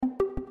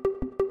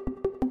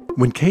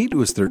When Kate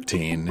was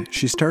 13,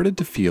 she started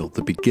to feel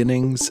the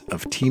beginnings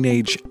of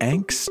teenage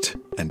angst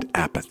and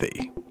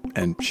apathy.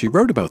 And she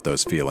wrote about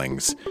those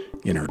feelings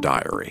in her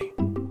diary.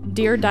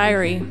 Dear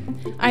Diary,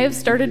 I have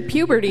started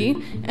puberty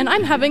and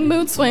I'm having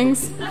mood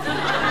swings.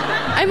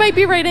 I might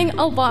be writing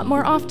a lot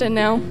more often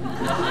now.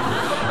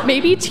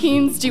 Maybe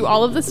teens do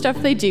all of the stuff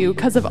they do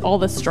because of all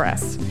the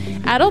stress.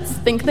 Adults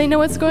think they know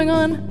what's going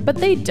on, but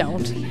they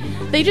don't.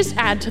 They just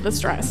add to the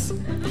stress.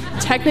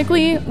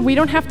 Technically, we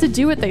don't have to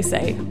do what they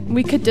say.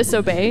 We could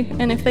disobey,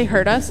 and if they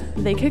hurt us,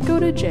 they could go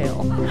to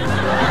jail.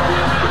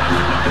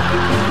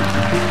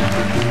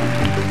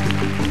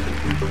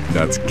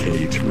 That's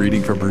Kate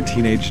reading from her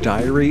teenage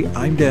diary.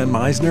 I'm Dan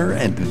Meisner,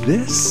 and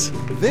this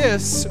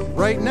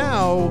right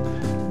now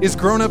is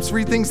Grown Ups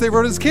Read Things They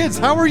Wrote as Kids.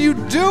 How are you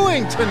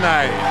doing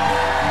tonight?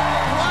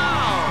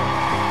 Wow!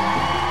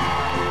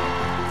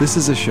 This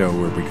is a show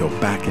where we go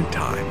back in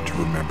time to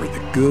remember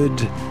the good,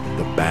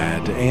 the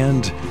bad,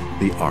 and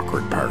the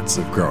awkward parts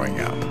of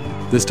growing up.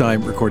 This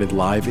time recorded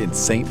live in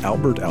St.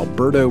 Albert,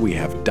 Alberta, we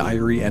have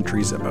diary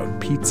entries about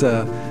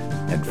pizza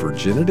and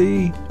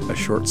virginity, a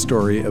short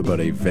story about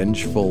a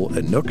vengeful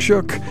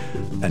Inukshuk,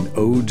 an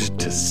ode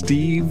to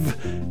Steve,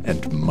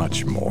 and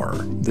much more.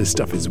 This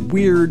stuff is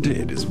weird,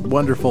 it is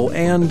wonderful,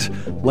 and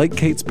like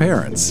Kate's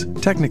parents,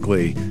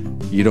 technically,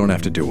 you don't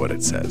have to do what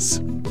it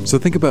says. So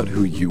think about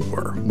who you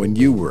were when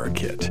you were a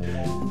kid,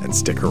 and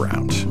stick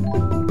around.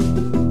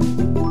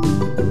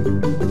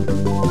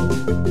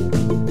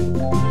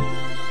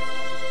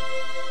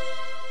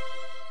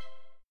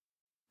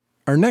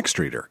 Our next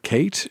reader,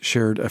 Kate,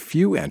 shared a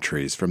few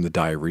entries from the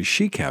diary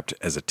she kept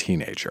as a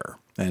teenager.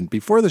 And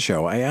before the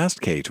show, I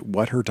asked Kate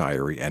what her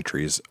diary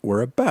entries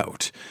were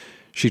about.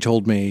 She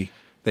told me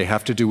they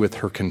have to do with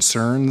her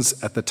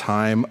concerns at the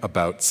time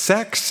about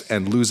sex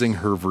and losing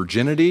her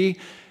virginity.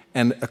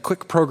 And a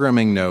quick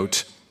programming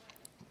note,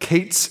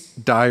 Kate's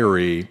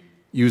diary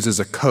uses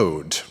a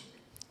code.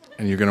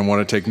 And you're going to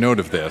want to take note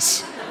of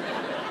this.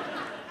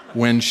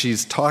 When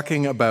she's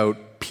talking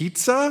about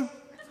pizza,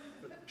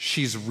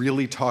 she's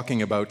really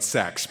talking about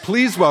sex.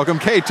 Please welcome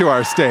Kate to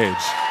our stage.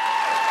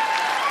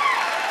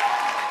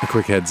 A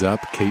quick heads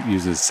up, Kate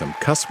uses some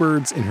cuss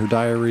words in her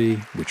diary,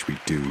 which we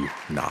do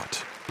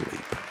not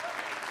bleep.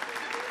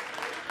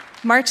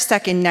 March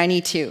 2nd,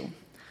 92.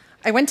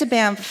 I went to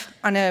Banff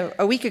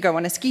a week ago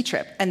on a ski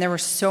trip, and there were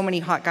so many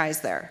hot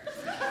guys there.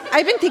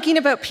 I've been thinking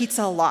about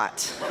pizza a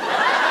lot.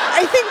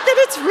 I think that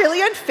it's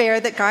really unfair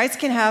that guys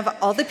can have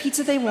all the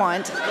pizza they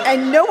want,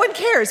 and no one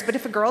cares, but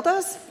if a girl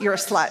does, you're a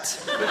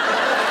slut.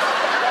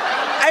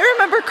 I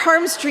remember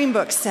Carm's dream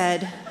book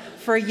said,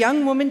 "For a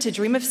young woman to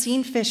dream of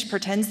seeing fish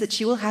pretends that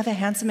she will have a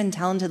handsome and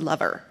talented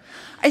lover."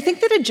 I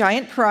think that a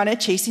giant piranha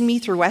chasing me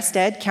through West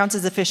Ed counts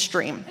as a fish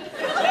dream.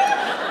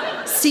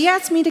 C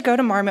asked me to go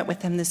to Marmot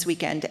with him this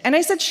weekend, and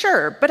I said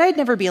sure, but I'd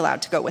never be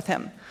allowed to go with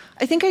him.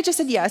 I think I just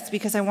said yes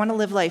because I want to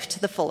live life to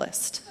the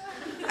fullest.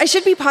 I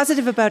should be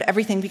positive about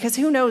everything because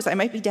who knows, I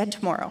might be dead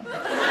tomorrow.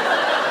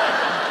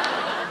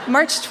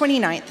 March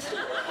 29th.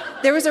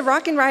 There was a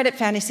rockin' ride at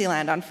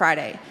Fantasyland on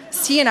Friday.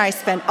 C and I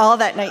spent all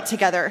that night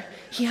together.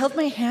 He held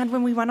my hand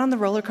when we went on the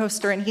roller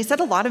coaster, and he said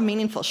a lot of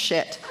meaningful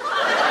shit.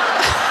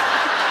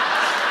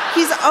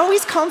 He's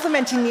always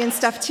complimenting me and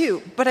stuff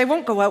too, but I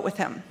won't go out with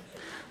him.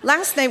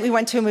 Last night we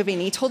went to a movie,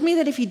 and he told me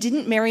that if he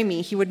didn't marry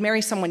me, he would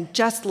marry someone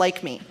just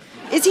like me.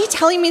 Is he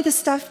telling me this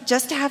stuff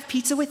just to have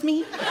pizza with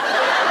me?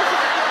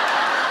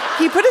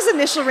 He put his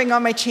initial ring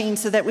on my chain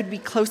so that it would be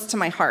close to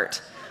my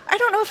heart. I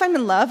don't know if I'm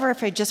in love or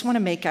if I just want to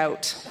make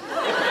out.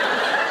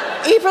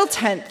 April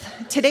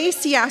 10th. Today,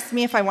 C asked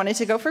me if I wanted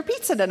to go for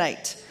pizza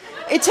tonight.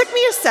 It took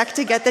me a sec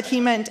to get that he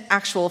meant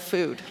actual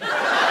food.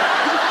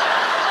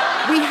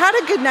 We had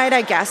a good night,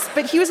 I guess,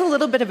 but he was a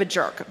little bit of a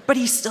jerk, but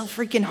he's still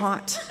freaking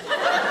hot.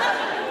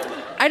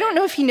 I don't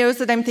know if he knows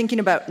that I'm thinking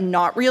about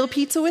not real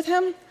pizza with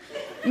him.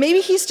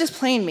 Maybe he's just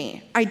playing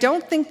me. I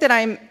don't think that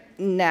I'm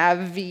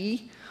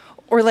Navi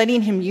or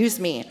letting him use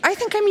me. I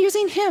think I'm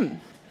using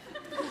him.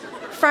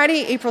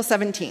 Friday, April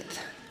 17th.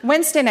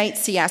 Wednesday night,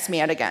 C asked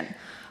me out again.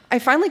 I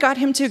finally got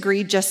him to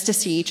agree just to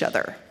see each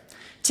other.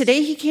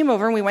 Today, he came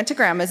over and we went to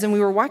Grandma's and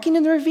we were walking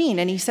in the ravine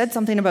and he said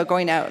something about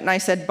going out. And I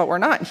said, but we're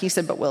not. And he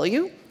said, but will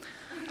you?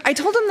 I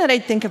told him that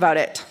I'd think about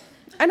it.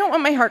 I don't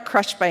want my heart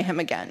crushed by him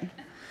again.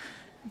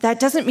 That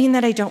doesn't mean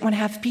that I don't want to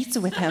have pizza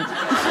with him.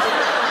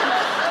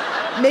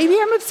 Maybe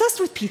I'm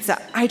obsessed with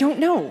pizza. I don't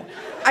know.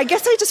 I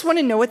guess I just want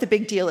to know what the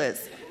big deal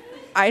is.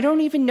 I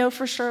don't even know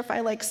for sure if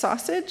I like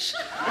sausage.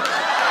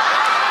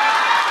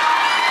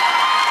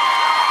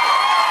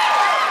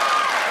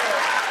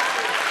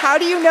 How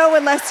do you know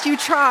unless you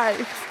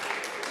try?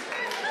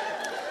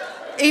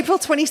 April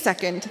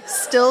 22nd,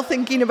 still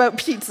thinking about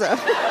pizza.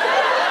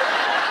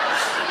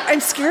 I'm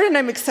scared and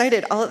I'm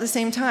excited all at the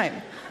same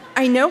time.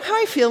 I know how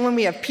I feel when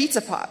we have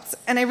pizza pops,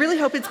 and I really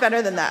hope it's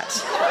better than that.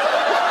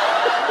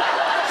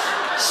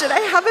 Should I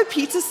have a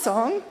pizza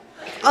song?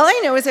 All I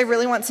know is I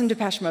really want some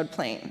Depeche Mode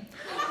playing.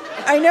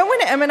 I know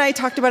when Em and I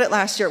talked about it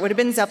last year, it would have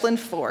been Zeppelin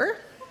 4.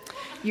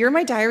 You're in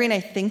my diary, and I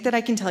think that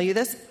I can tell you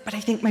this, but I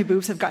think my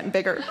boobs have gotten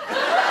bigger.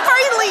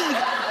 Finally!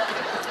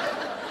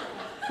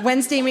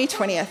 Wednesday, May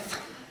 20th.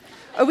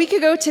 A week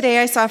ago today,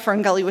 I saw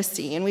Ferngully with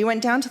C, and we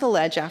went down to the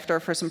ledge after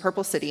for some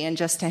Purple City and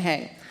just to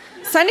hang.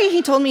 Sunday,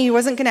 he told me he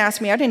wasn't going to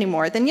ask me out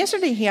anymore. Then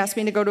yesterday, he asked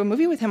me to go to a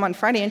movie with him on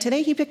Friday, and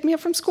today he picked me up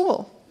from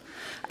school.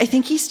 I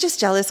think he's just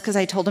jealous because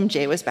I told him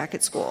Jay was back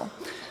at school.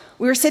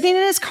 We were sitting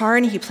in his car,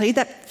 and he played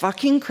that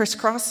fucking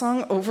Crisscross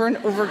song over and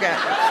over again.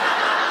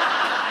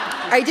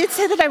 I did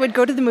say that I would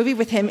go to the movie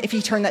with him if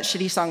he turned that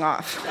shitty song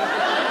off.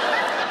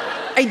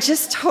 I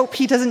just hope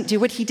he doesn't do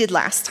what he did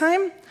last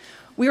time.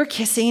 We were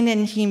kissing,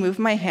 and he moved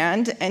my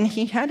hand, and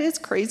he had his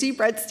crazy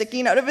bread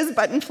sticking out of his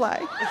button fly.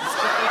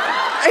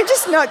 I'm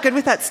just not good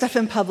with that stuff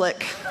in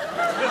public.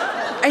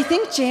 I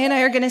think Jay and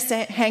I are going to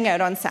hang out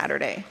on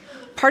Saturday.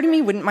 Part of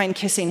me wouldn't mind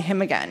kissing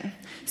him again.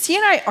 C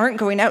and I aren't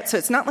going out, so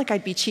it's not like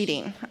I'd be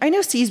cheating. I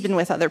know C's been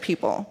with other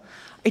people.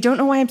 I don't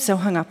know why I'm so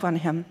hung up on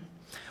him.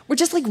 We're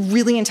just like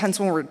really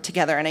intense when we're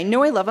together, and I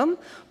know I love him,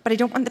 but I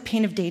don't want the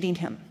pain of dating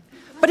him.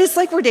 But it's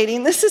like we're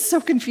dating. This is so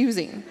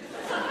confusing.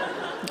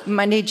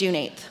 Monday, June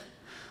 8th.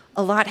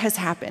 A lot has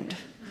happened.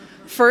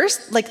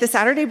 First, like the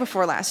Saturday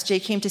before last, Jay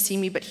came to see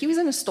me, but he was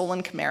in a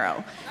stolen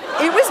Camaro.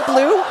 It was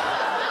blue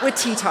with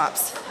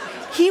T-tops.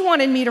 He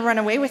wanted me to run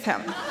away with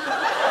him.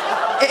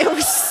 It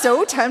was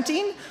so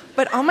tempting,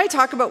 but on my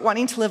talk about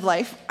wanting to live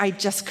life, I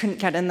just couldn't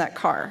get in that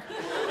car.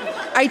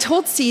 I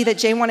told C that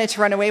Jay wanted to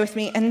run away with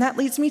me, and that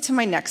leads me to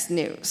my next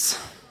news.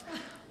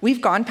 We've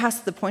gone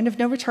past the point of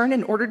no return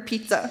and ordered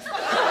pizza.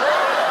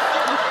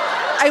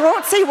 I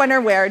won't say when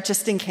or where,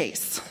 just in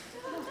case.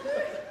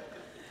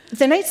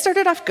 The night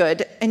started off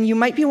good, and you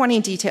might be wanting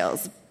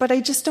details, but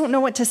I just don't know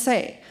what to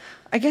say.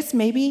 I guess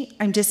maybe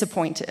I'm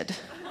disappointed.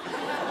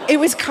 It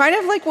was kind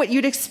of like what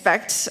you'd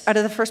expect out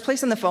of the first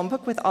place in the phone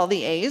book with all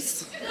the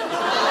A's.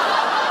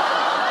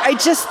 I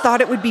just thought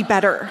it would be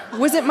better.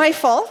 Was it my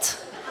fault?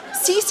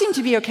 C seemed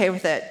to be okay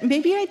with it.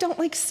 Maybe I don't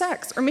like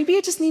sex, or maybe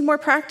I just need more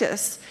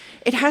practice.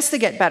 It has to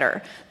get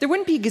better. There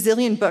wouldn't be a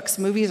gazillion books,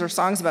 movies, or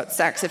songs about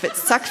sex if it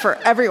sucked for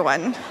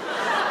everyone.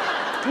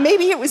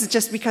 Maybe it was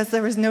just because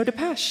there was no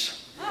Depeche.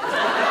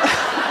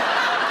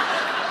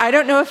 I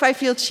don't know if I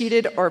feel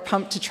cheated or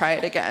pumped to try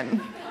it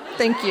again.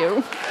 Thank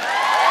you.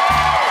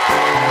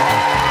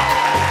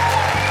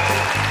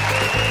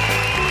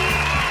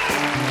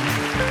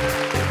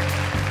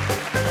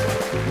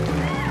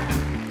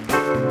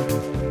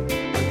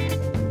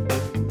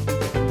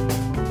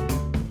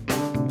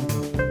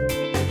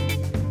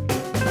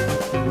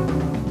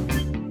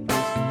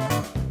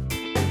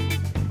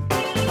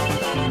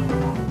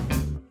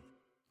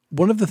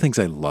 One of the things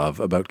I love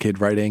about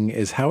kid writing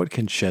is how it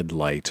can shed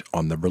light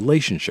on the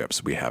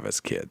relationships we have as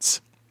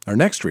kids. Our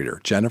next reader,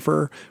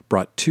 Jennifer,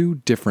 brought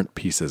 2 different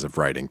pieces of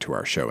writing to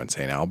our show in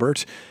St.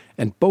 Albert,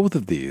 and both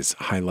of these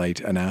highlight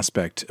an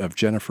aspect of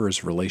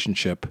Jennifer's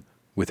relationship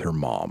with her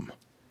mom.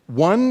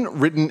 One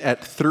written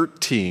at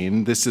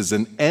 13, this is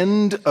an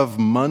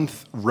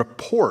end-of-month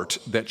report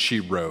that she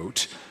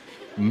wrote,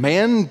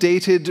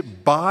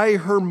 mandated by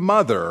her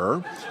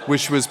mother,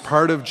 which was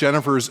part of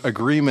Jennifer's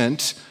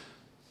agreement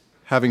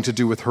having to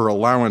do with her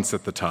allowance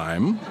at the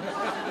time.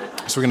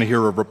 So we're going to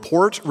hear a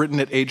report written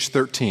at age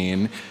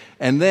 13,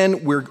 and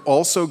then we're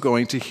also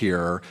going to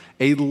hear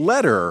a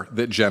letter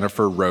that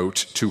Jennifer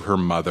wrote to her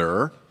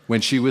mother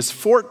when she was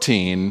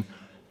 14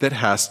 that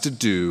has to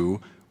do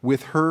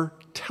with her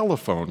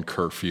telephone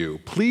curfew.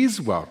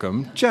 Please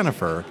welcome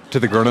Jennifer to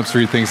the Grown Ups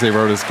Read Things They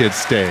Wrote as Kids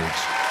stage.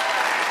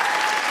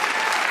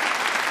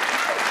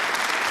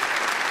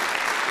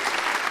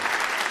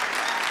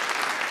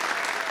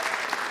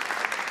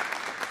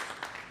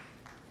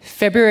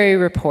 February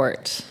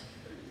report.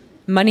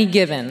 Money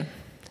given,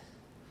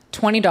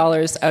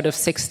 $20 out of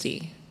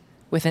 60,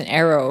 with an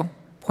arrow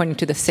pointing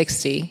to the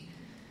 60,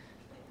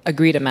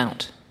 agreed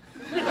amount.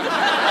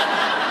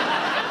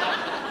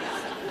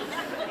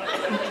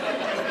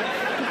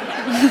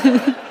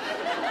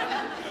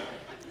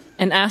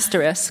 An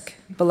asterisk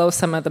below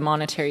some of the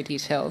monetary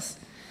details.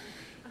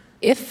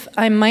 If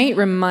I might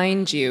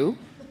remind you,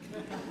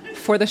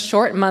 for the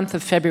short month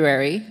of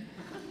February,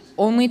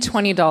 only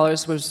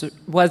 $20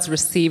 was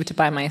received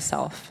by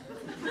myself.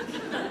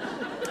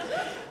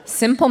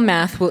 Simple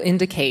math will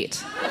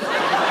indicate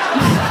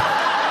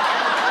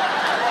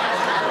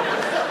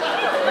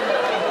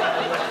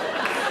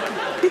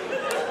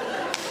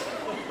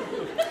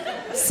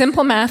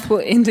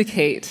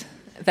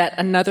that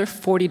another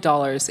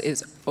 $40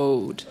 is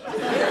owed.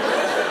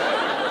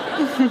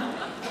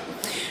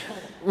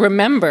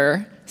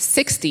 Remember,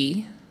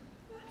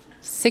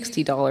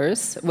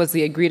 $60 was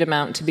the agreed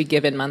amount to be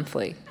given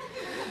monthly.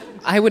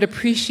 I would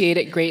appreciate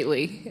it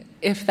greatly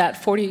if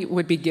that $40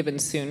 would be given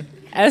soon,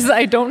 as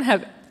I don't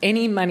have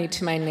any money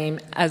to my name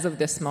as of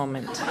this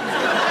moment.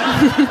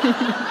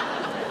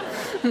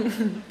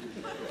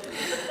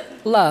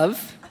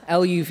 Love,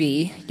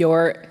 L-U-V,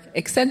 your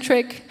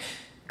eccentric,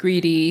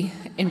 greedy,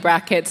 in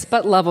brackets,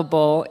 but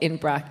lovable,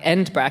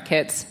 end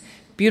brackets,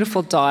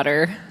 beautiful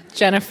daughter,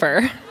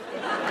 Jennifer.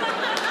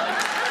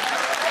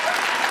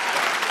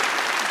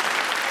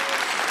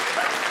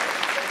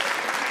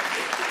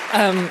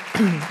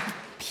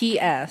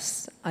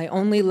 P.S. I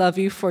only love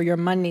you for your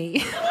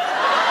money.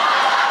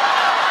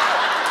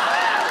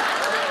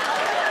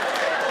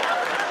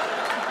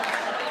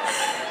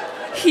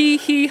 Hee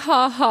hee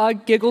ha ha,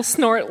 giggle,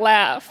 snort,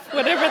 laugh.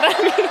 Whatever that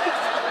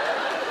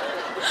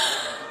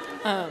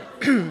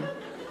means.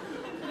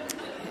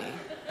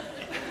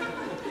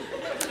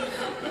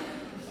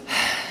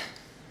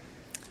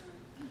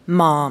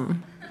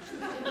 Mom.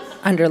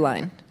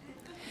 Underline.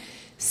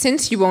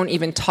 Since you won't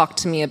even talk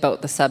to me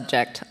about the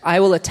subject, I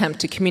will attempt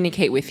to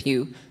communicate with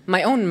you,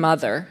 my own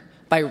mother,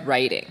 by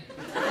writing.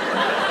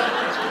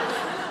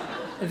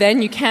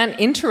 Then you can't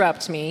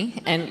interrupt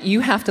me, and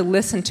you have to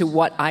listen to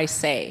what I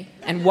say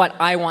and what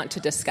I want to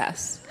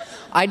discuss.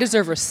 I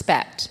deserve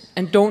respect,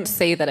 and don't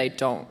say that I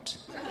don't.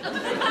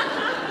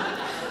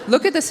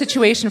 Look at the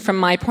situation from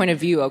my point of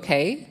view,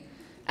 okay?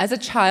 As a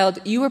child,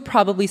 you were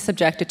probably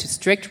subjected to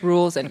strict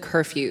rules and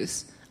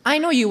curfews. I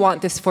know you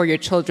want this for your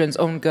children's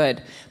own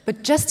good,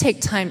 but just take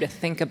time to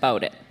think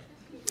about it.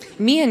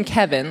 Me and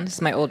Kevin,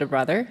 my older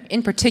brother,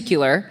 in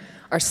particular,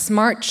 are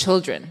smart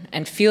children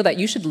and feel that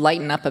you should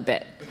lighten up a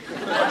bit.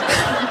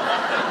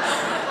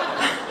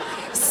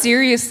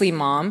 Seriously,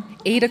 Mom,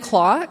 8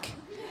 o'clock?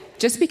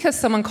 Just because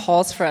someone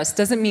calls for us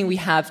doesn't mean we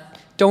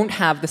don't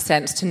have the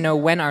sense to know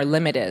when our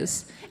limit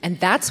is. And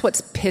that's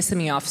what's pissing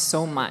me off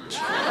so much.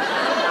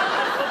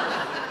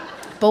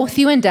 Both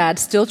you and Dad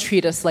still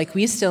treat us like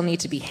we still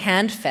need to be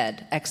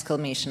hand-fed, !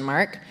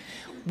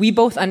 We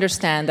both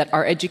understand that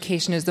our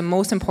education is the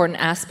most important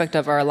aspect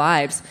of our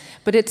lives,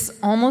 but it's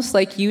almost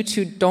like you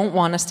two don't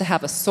want us to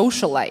have a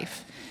social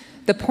life.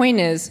 The point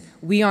is,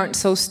 we aren't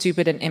so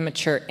stupid and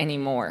immature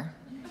anymore.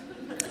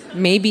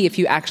 Maybe if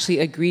you actually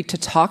agreed to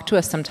talk to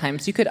us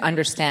sometimes, you could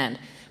understand,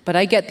 but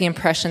I get the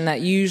impression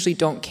that you usually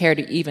don't care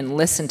to even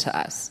listen to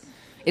us.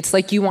 It's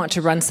like you want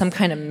to run some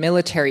kind of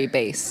military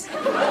base.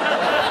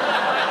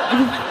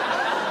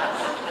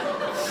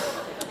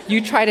 You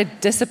try to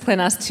discipline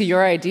us to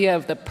your idea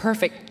of the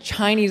perfect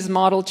Chinese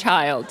model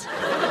child.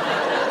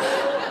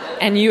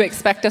 And you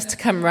expect us to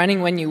come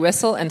running when you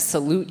whistle and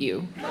salute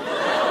you.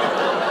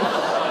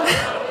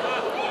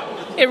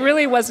 It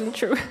really wasn't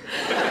true.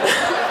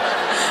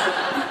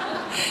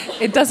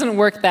 It doesn't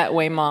work that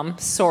way, Mom.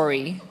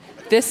 Sorry.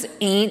 This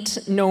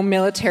ain't no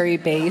military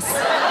base.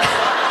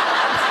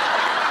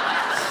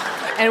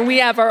 And we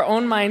have our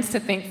own minds to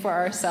think for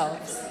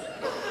ourselves.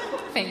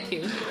 Thank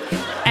you.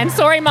 And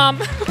sorry, Mom.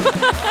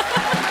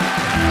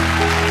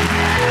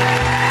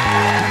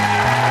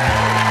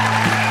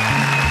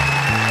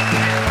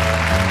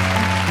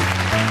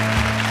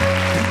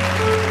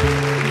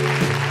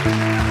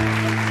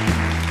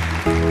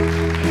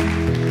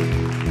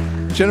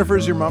 Jennifer,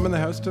 is your mom in the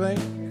house today?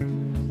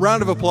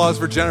 Round of applause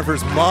for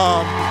Jennifer's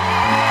mom.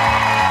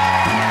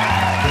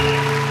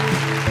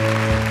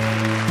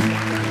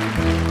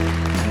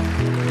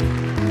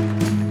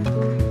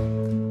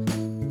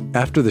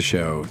 After the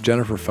show,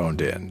 Jennifer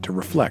phoned in to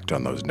reflect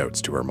on those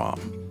notes to her mom.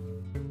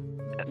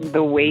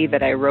 The way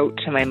that I wrote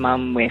to my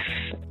mom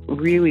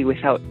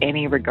without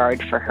any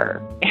regard for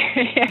her.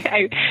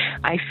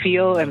 I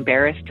feel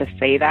embarrassed to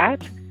say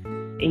that.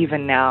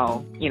 Even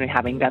now,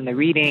 having done the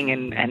reading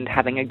and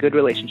having a good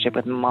relationship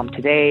with my mom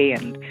today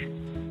and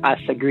us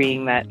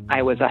agreeing that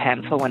I was a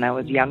handful when I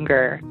was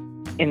younger.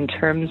 In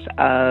terms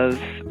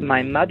of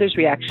my mother's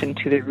reaction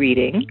to the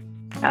reading,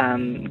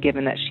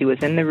 given that she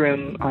was in the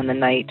room on the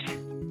night,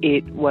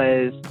 it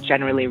was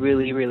generally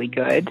really, really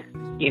good.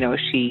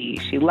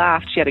 She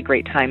laughed. She had a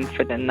great time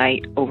for the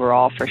night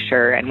overall, for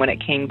sure. And when it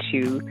came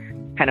to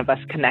kind of us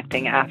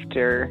connecting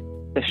after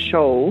the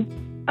show,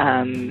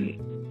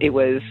 it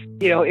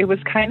was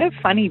kind of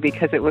funny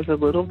because it was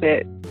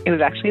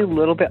actually a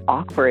little bit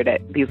awkward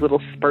at these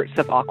little spurts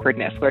of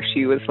awkwardness where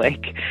she was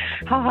like,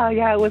 haha,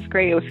 yeah, it was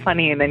great. It was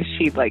funny. And then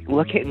she'd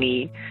look at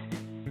me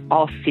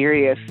all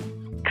serious,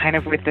 kind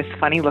of with this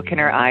funny look in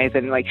her eyes.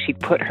 And she'd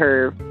put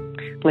her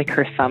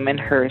thumb and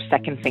her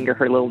second finger,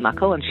 her little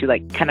knuckle, and she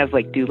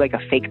do a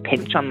fake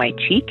pinch on my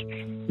cheek.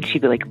 And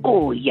she'd be like,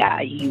 oh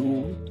yeah,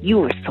 you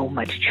were so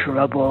much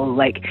trouble.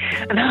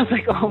 And I was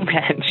like, oh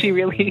man,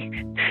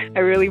 I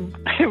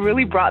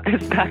really brought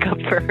this back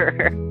up for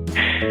her.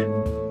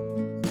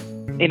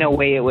 In a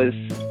way, it was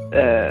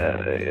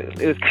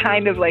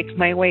kind of like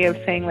my way of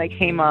saying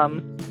hey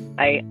Mom,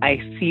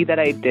 I see that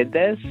I did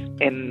this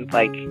and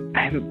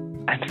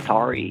I'm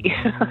sorry.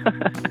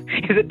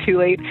 Is it too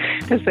late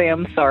to say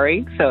I'm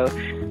sorry? So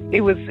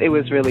it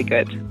was really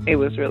good. It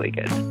was really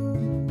good.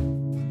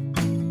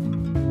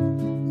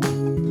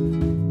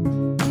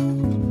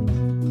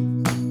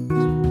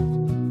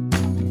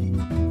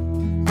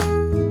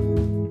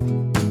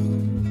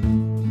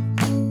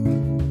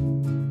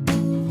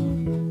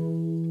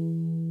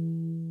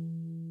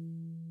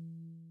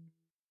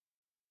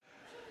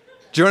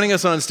 Joining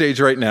us on stage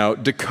right now,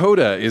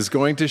 Dakota is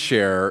going to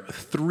share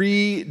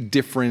 3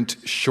 different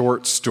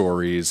short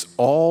stories,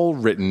 all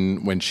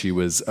written when she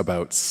was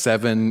about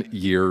 7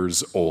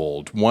 years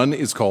old. One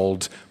is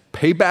called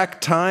Payback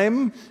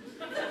Time,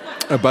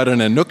 about an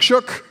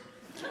Inukshuk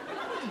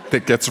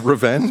that gets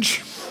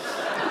revenge.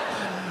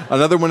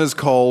 Another one is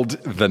called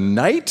The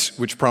Night,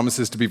 which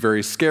promises to be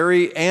very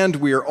scary. And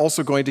we are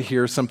also going to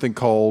hear something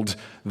called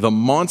The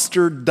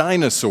Monster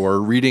Dinosaur,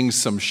 reading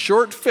some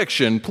short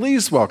fiction.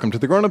 Please welcome to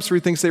the Grown Ups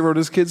Read Things They Wrote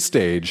as Kids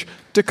stage,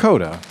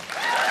 Dakota.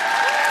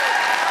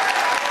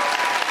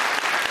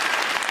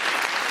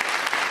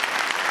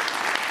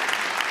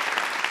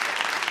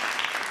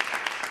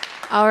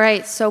 All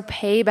right, so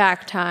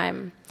payback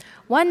time.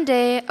 One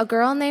day, a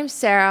girl named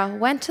Sarah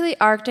went to the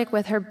Arctic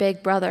with her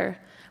big brother.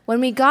 When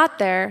we got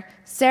there,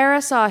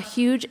 Sarah saw a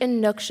huge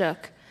Inukshuk.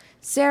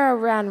 Sarah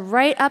ran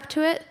right up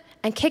to it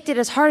and kicked it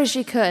as hard as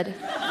she could.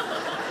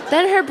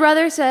 Then her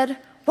brother said,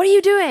 "What are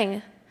you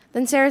doing?"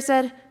 Then Sarah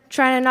said,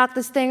 "Trying to knock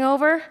this thing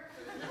over."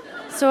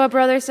 So her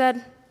brother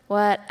said,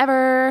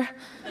 "Whatever."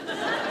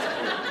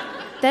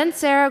 Then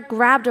Sarah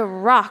grabbed a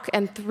rock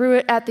and threw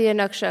it at the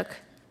Inukshuk.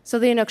 So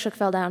the Inukshuk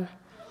fell down.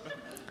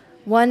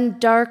 One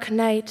dark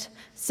night,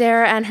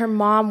 Sarah and her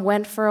mom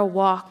went for a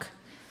walk.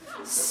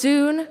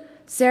 Soon,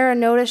 Sarah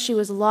noticed she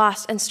was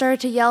lost and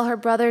started to yell her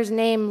brother's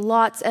name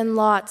lots and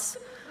lots.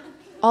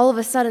 All of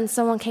a sudden,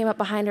 someone came up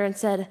behind her and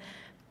said,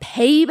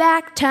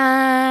 "Payback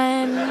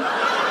time."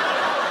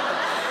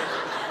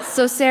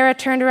 So Sarah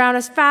turned around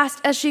as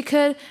fast as she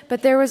could,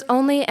 but there was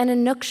only an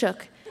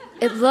Inukshuk.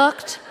 It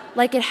looked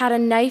like it had a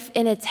knife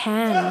in its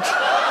hand.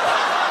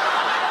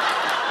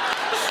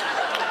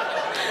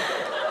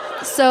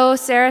 So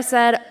Sarah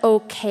said,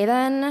 "Okay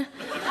then."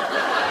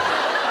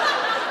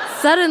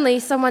 Suddenly,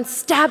 someone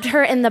stabbed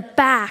her in the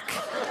back.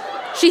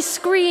 She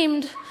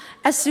screamed.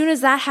 As soon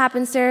as that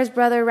happened, Sarah's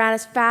brother ran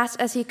as fast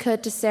as he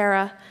could to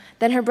Sarah.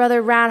 Then her brother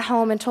ran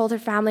home and told her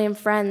family and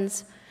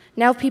friends.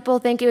 Now people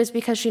think it was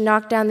because she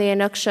knocked down the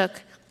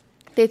Inukshuk.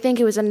 They think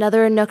it was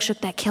another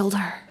Inukshuk that killed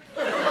her.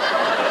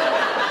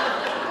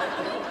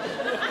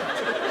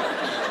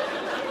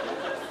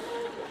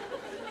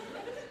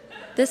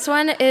 This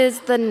one is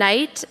The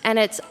Night, and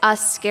it's a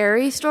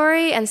scary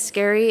story, and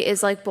scary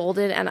is like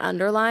bolded and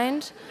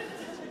underlined.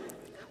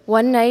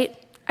 One night,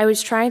 I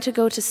was trying to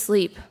go to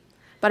sleep,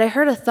 but I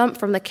heard a thump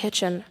from the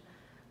kitchen.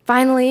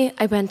 Finally,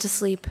 I went to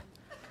sleep.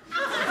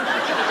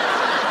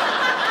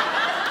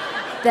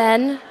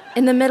 Then,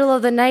 in the middle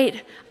of the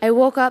night, I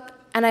woke up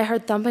and I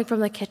heard thumping from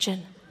the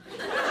kitchen.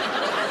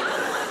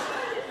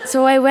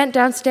 So I went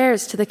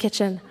downstairs to the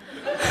kitchen.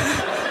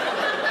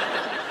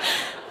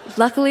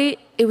 Luckily,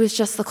 it was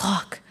just the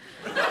clock.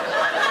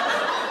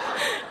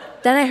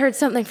 Then I heard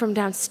something from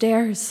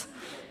downstairs.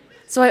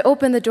 So I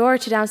opened the door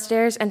to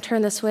downstairs and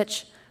turned the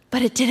switch,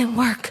 but it didn't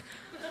work.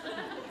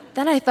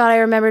 Then I thought I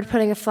remembered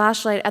putting a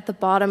flashlight at the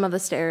bottom of the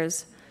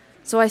stairs.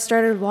 So I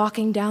started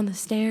walking down the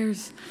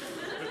stairs.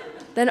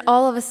 Then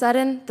all of a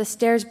sudden, the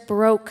stairs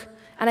broke,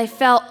 and I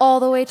fell all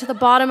the way to the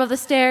bottom of the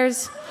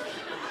stairs.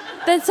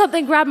 Then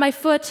something grabbed my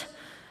foot.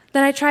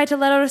 Then I tried to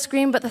let out a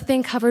scream, but the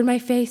thing covered my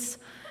face.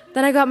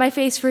 Then I got my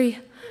face free.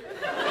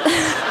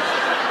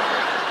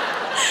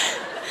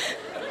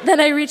 Then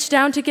I reached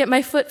down to get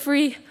my foot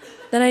free.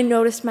 Then I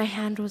noticed my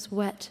hand was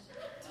wet.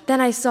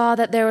 Then I saw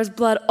that there was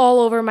blood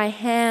all over my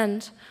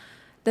hand.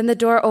 Then the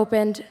door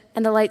opened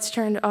and the lights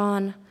turned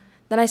on.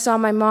 Then I saw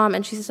my mom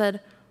and she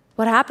said,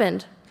 "What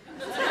happened?"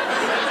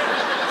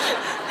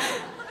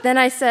 Then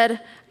I said,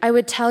 "I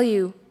would tell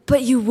you,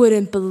 but you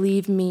wouldn't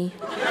believe me."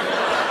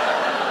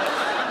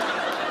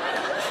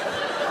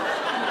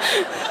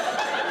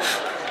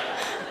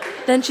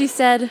 Then she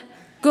said,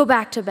 "Go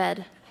back to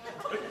bed."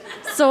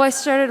 So I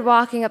started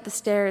walking up the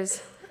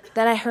stairs.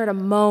 Then I heard a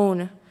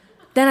moan.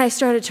 Then I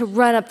started to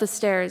run up the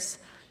stairs.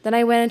 Then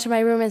I went into my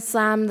room and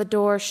slammed the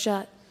door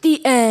shut. The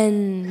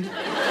end.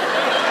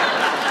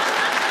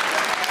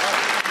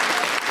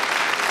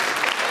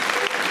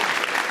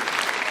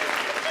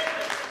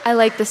 I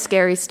liked the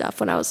scary stuff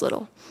when I was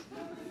little.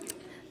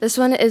 This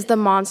one is The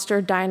Monster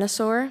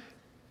Dinosaur.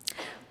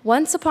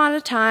 Once upon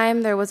a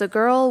time, there was a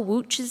girl,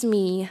 which is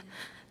me.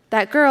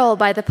 That girl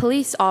by the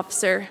police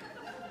officer.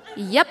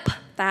 Yep,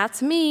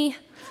 that's me.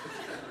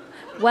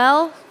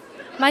 Well,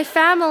 my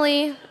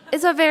family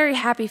is a very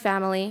happy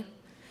family.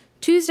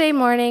 Tuesday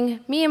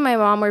morning, me and my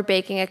mom were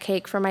baking a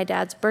cake for my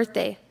dad's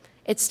birthday.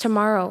 It's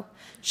tomorrow.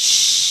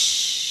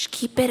 Shh,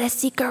 keep it a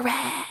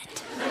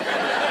secret.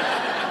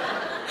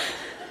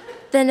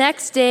 The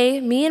next day,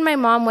 me and my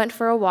mom went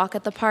for a walk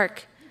at the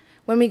park.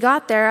 When we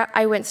got there,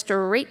 I went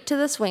straight to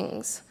the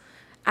swings.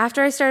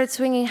 After I started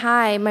swinging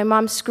high, my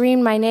mom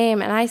screamed my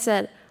name, and I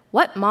said,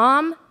 "What,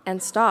 Mom?"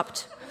 and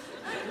stopped.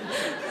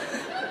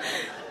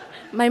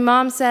 My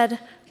mom said,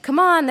 "Come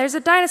on, there's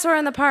a dinosaur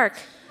in the park."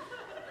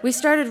 We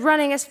started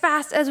running as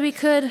fast as we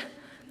could.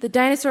 The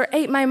dinosaur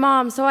ate my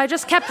mom, so I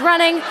just kept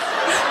running.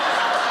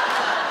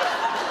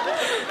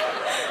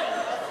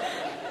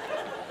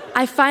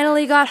 I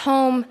finally got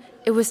home.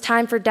 It was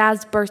time for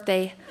Dad's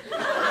birthday.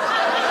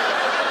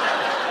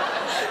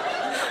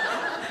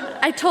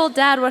 I told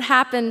Dad what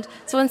happened,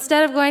 so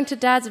instead of going to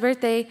Dad's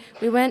birthday,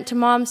 we went to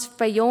Mom's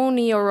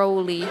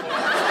Fagioli.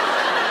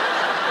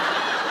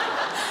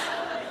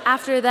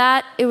 After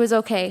that, it was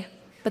okay,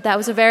 but that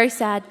was a very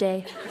sad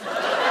day.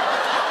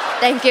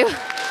 Thank you.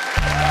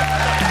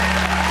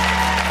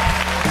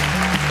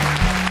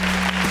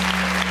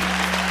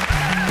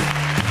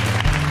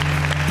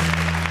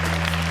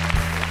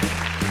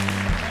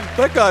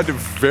 That got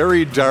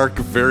very dark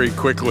very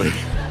quickly.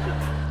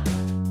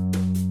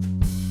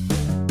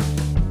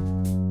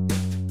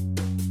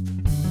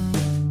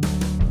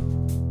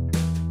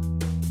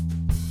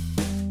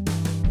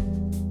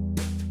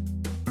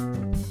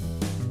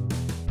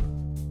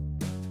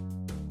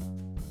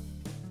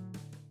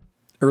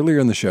 Earlier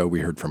in the show,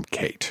 we heard from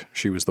Kate.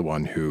 She was the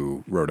one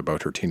who wrote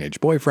about her teenage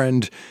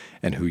boyfriend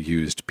and who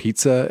used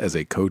pizza as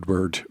a code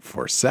word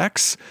for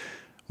sex.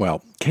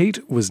 Well,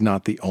 Kate was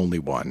not the only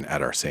one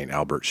at our St.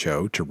 Albert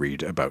show to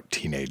read about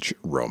teenage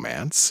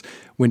romance.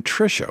 When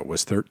Trisha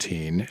was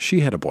 13, she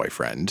had a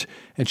boyfriend,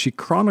 and she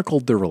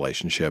chronicled their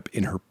relationship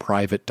in her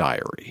private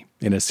diary,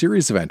 in a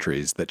series of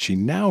entries that she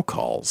now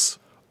calls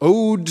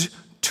Ode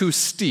to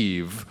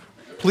Steve.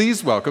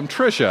 Please welcome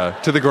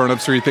Trisha to the Grown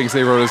Ups Read Things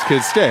They Wrote as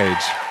Kids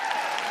stage.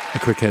 A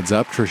quick heads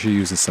up, Trisha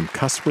uses some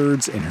cuss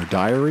words in her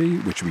diary,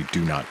 which we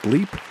do not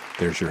bleep.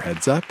 There's your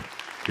heads up.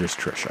 Here's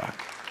Trisha.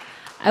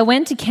 I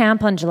went to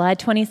camp on July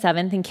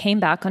 27th and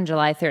came back on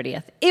July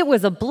 30th. It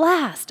was a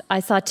blast. I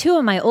saw 2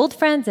 of my old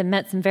friends and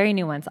met some very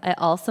new ones. I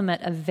also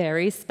met a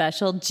very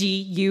special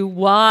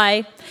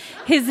GUI.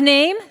 His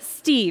name,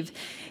 Steve.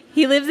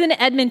 He lives in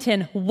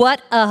Edmonton.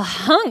 What a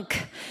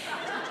hunk.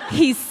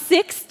 He's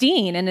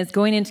 16 and is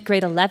going into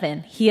grade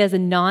 11. He has a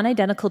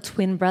non-identical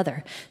twin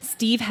brother.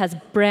 Steve has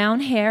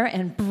brown hair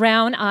and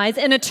brown eyes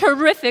and a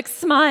terrific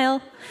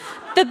smile.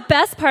 The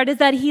best part is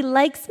that he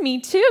likes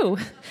me too.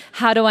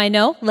 How do I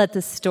know? Let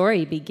the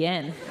story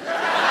begin.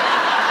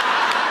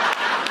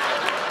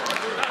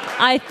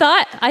 I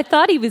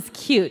thought he was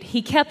cute.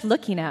 He kept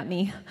looking at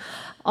me.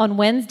 On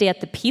Wednesday at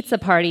the pizza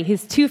party,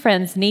 his 2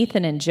 friends,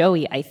 Nathan and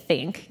Joey, I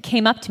think,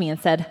 came up to me and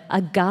said,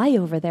 "A guy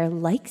over there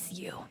likes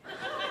you."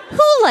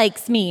 "Who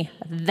likes me?"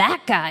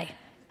 "That guy."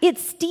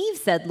 "It's Steve,"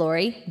 said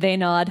Lori. They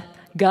nod.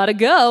 "Gotta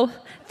go."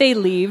 They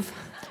leave.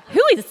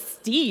 "Who is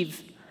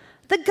Steve?"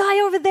 "The guy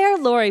over there,"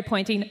 Lori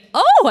pointing.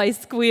 "Oh," I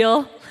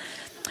squeal.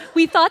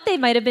 We thought they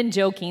might have been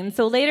joking,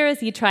 so later as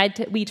we tried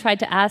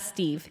to ask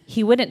Steve,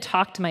 he wouldn't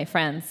talk to my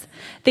friends.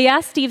 They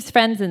asked Steve's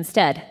friends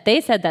instead.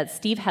 They said that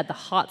Steve had the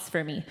hots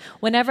for me.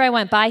 Whenever I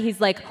went by, he's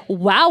like,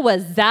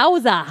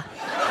 "Wowazowza."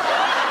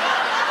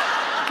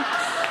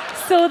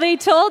 So they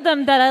told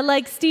them that I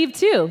liked Steve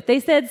too. They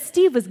said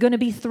Steve was going to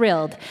be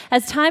thrilled.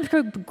 As time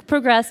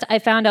progressed, I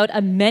found out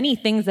many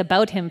things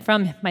about him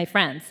from my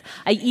friends.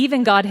 I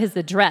even got his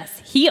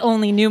address. He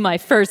only knew my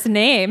first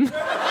name.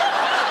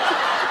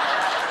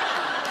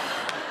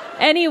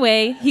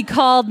 Anyway, he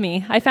called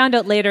me. I found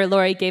out later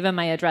Lori gave him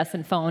my address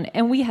and phone,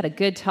 and we had a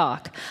good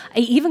talk. I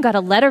even got a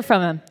letter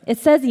from him. It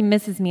says he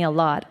misses me a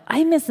lot.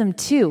 I miss him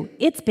too.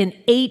 It's been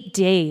 8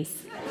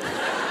 days.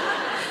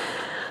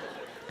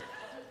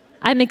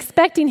 I'm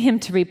expecting him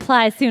to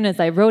reply as soon as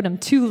I wrote him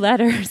 2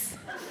 letters.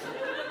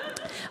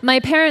 My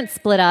parents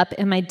split up,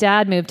 and my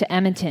dad moved to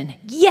Edmonton.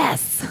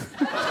 Yes!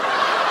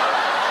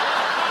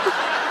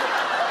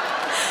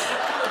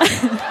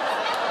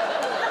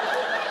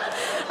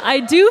 I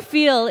do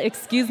feel,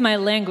 excuse my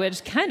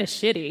language, kind of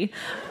shitty,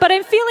 but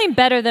I'm feeling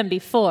better than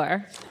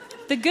before.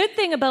 The good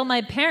thing about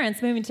my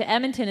parents moving to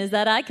Edmonton is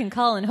that I can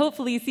call and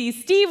hopefully see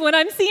Steve when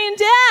I'm seeing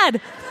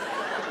Dad.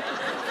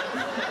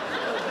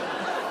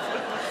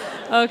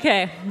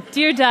 Okay,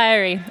 dear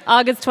diary,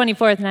 August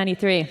 24th,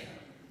 93.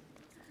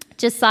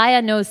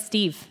 Josiah knows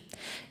Steve.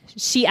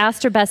 She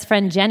asked her best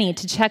friend Jenny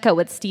to check out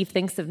what Steve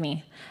thinks of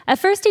me. At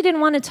first, he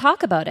didn't want to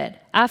talk about it.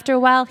 After a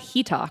while,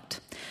 he talked.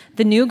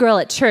 The new girl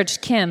at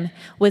church, Kim,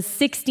 was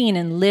 16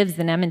 and lives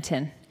in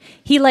Edmonton.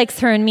 He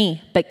likes her and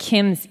me, but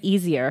Kim's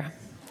easier.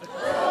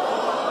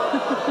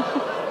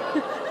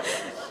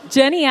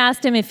 Jenny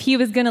asked him if he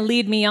was going to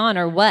lead me on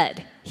or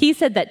what. He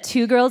said that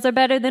 2 girls are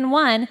better than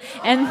 1,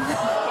 and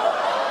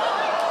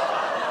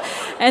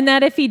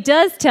that if he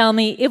does tell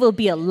me, it will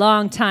be a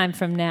long time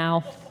from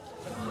now.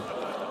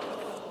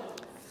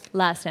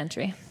 Last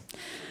entry.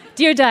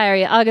 Dear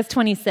Diary, August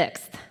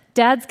 26th.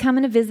 Dad's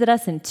coming to visit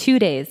us in 2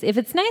 days. If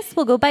it's nice,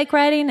 we'll go bike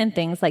riding and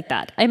things like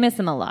that. I miss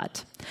him a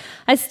lot.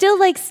 I still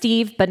like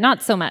Steve, but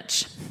not so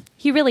much.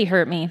 He really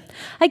hurt me.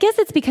 I guess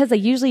it's because I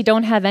usually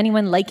don't have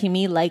anyone liking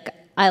me like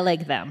I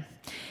like them.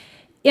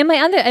 In my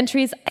other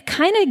entries, I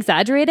kind of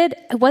exaggerated.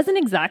 I wasn't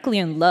exactly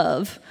in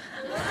love.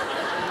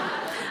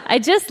 I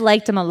just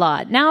liked him a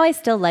lot. Now I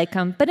still like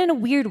him, but in a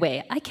weird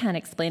way. I can't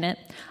explain it.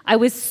 I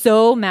was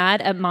so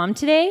mad at Mom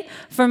today.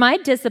 For my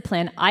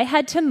discipline, I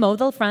had to mow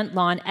the front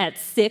lawn at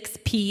 6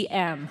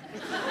 p.m.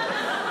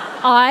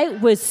 I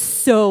was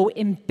so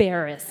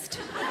embarrassed.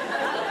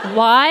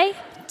 Why?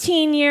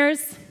 Teen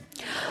years.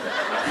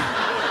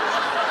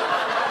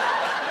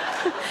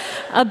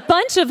 A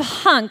bunch of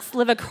hunks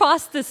live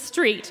across the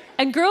street,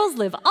 and girls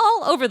live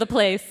all over the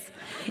place.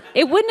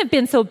 It wouldn't have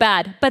been so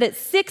bad, but at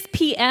 6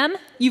 p.m.,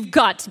 you've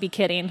got to be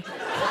kidding.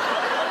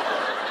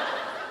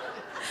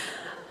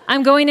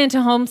 I'm going into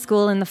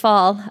homeschool in the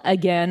fall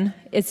again.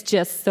 It's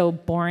just so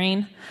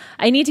boring.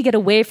 I need to get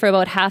away for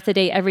about half the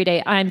day every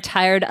day. I'm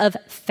tired of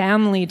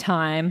family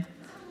time.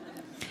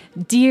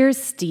 Dear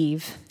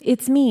Steve,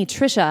 it's me,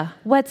 Trisha.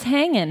 What's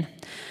hanging?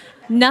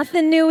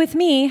 Nothing new with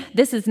me.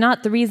 This is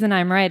not the reason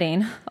I'm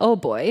writing. Oh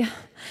boy.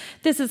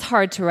 This is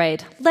hard to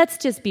write. Let's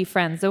just be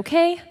friends,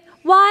 okay?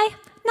 Why?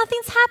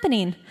 Nothing's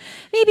happening.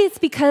 Maybe it's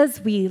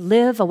because we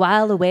live a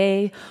while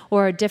away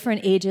or are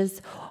different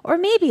ages, or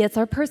maybe it's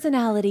our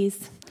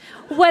personalities.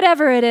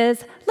 Whatever it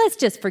is, let's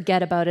just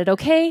forget about it,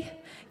 okay?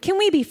 Can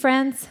we be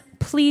friends?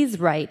 Please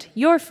write.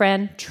 Your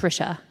friend,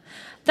 Trisha.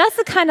 That's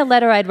the kind of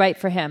letter I'd write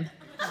for him.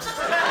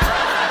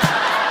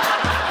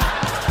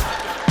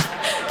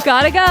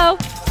 Gotta go.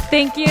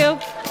 Thank you.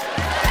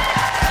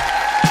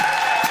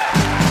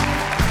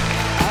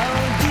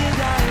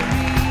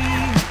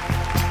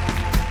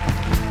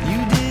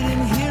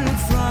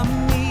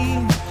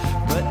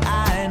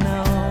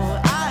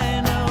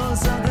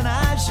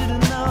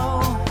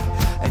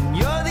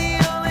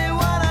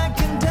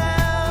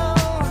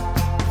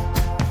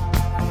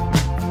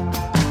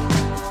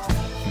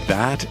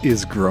 That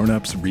is Grown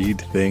Ups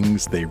Read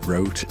Things They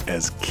Wrote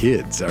as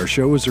Kids. Our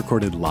show was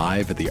recorded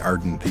live at the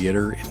Arden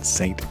Theatre in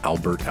St.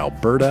 Albert,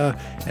 Alberta,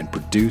 and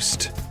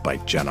produced by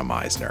Jenna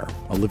Meisner.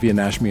 Olivia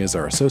Nashmi is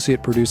our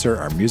associate producer.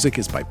 Our music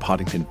is by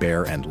Poddington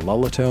Bear and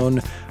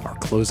Lullitone. Our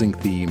closing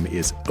theme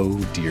is Oh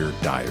Dear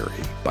Diary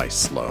by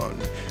Sloan.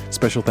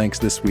 Special thanks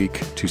this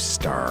week to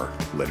Star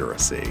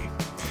Literacy.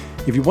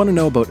 If you want to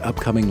know about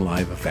upcoming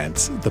live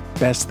events, the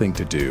best thing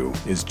to do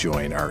is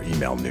join our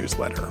email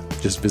newsletter.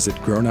 Just visit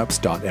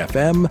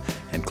grownups.fm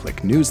and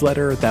click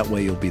newsletter. That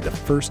way you'll be the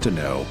first to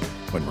know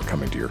when we're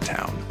coming to your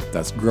town.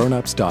 That's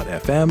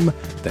grownups.fm,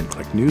 then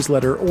click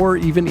newsletter, or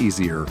even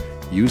easier,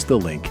 use the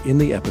link in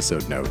the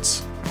episode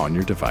notes on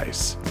your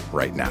device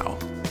right now.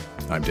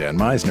 I'm Dan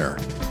Meisner.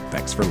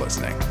 Thanks for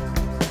listening.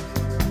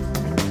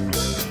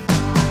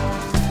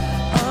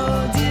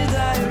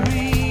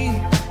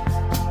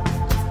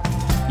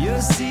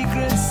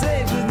 Secret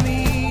safe with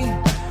me.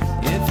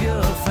 If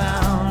you're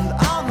found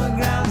on the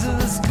grounds of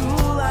the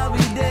school, I'll be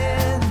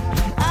dead.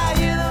 I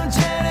hear them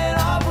chanting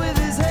off with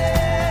his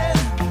head.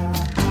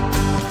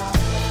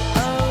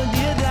 Oh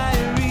dear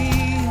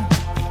diary,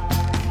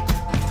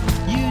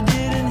 you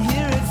didn't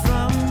hear it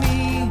from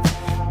me,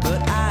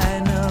 but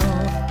I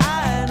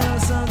know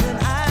something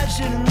I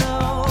should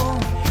know,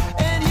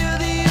 and you're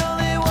the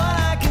only one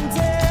I can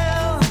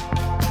tell.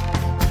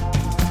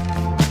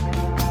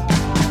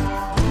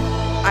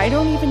 I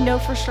don't even know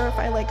for sure if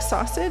I like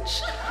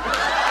sausage.